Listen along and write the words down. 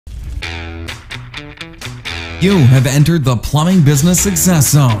You have entered the Plumbing Business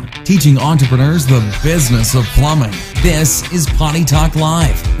Success Zone, teaching entrepreneurs the business of plumbing. This is Potty Talk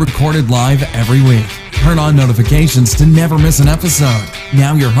Live, recorded live every week. Turn on notifications to never miss an episode.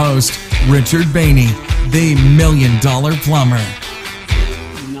 Now your host, Richard Behney, the $1 Million Plumber.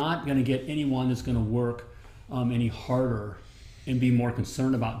 You're not going to get anyone that's going to work any harder and be more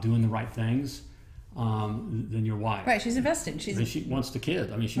concerned about doing the right things than your wife. Right, she's invested. She wants the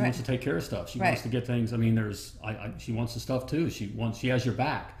kid. I mean, she wants to take care of stuff. She wants to get things. I mean, she wants the stuff too. She has your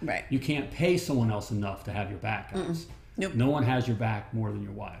back. Right. You can't pay someone else enough to have your back, guys. Nope. No one has your back more than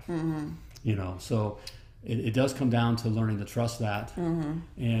your wife. You know, so it does come down to learning to trust that.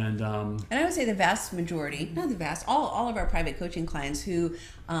 And I would say the vast majority, not the vast, all of our private coaching clients who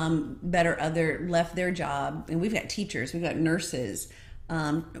left their job, and we've got teachers, we've got nurses,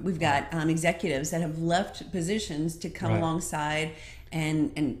 we've got executives that have left positions to come alongside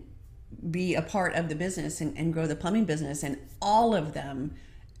and be a part of the business and grow the plumbing business. And all of them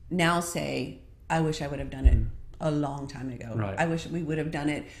now say, I wish I would have done it a long time ago. Right. I wish we would have done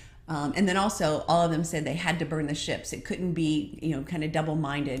it. And then also all of them said they had to burn the ships. It couldn't be, kind of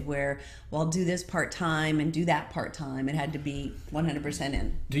double-minded where, well, I'll do this part-time and do that part-time. It had to be 100%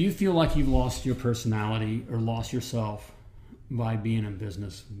 in. do you feel like you've lost your personality or lost yourself by being in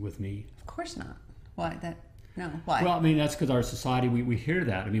business with me? Of course not. Why? No. Why? Well, I mean, that's because our society, we hear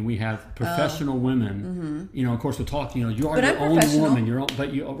that. I mean, we have professional women. Of course, we're talking, you are your own woman.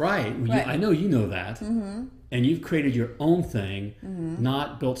 I know you know that. And you've created your own thing,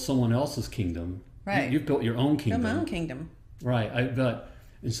 not built someone else's kingdom. Right. You've built your own kingdom. Built my own kingdom. Right.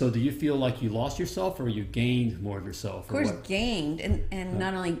 And so do you feel like you lost yourself or you gained more of yourself? Of course, gained. And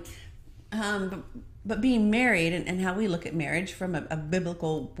not only... But being married and how we look at marriage from a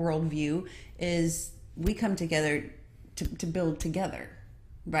biblical worldview is we come together to build together,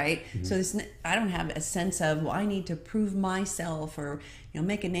 right? So I don't have a sense of, well, I need to prove myself or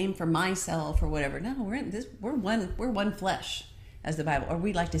make a name for myself or whatever. No, we're one flesh, as the Bible, or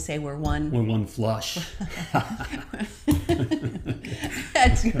we like to say we're one flush.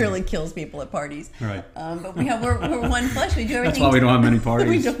 That really kills people at parties. Right. But we're one flesh. We do everything. That's why we don't have many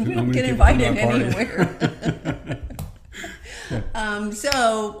parties. we don't get invited anywhere.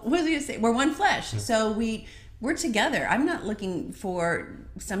 So what was I going to say? We're one flesh. So we're together. I'm not looking for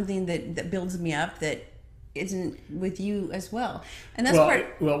something that builds me up that isn't with you as well. And that's well,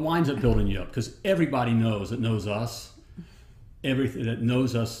 it winds up building you up because everybody knows us. Everything that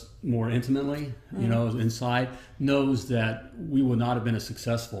knows us more intimately, inside, knows that we would not have been as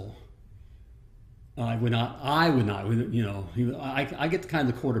successful. I would not. I get kind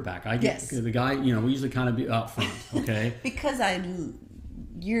of the quarterback. I get the guy. We usually kind of be out front. Okay. Because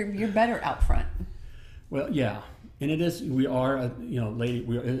you're better out front. Well, yeah, and it is. We are, lady.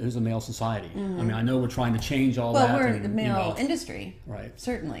 It is a male society. I mean, I know we're trying to change all that. Well, we're the male industry, right?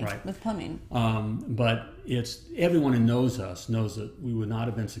 Certainly, with plumbing. But it's everyone who knows us knows that we would not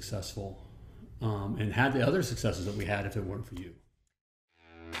have been successful, and had the other successes that we had if it weren't for you.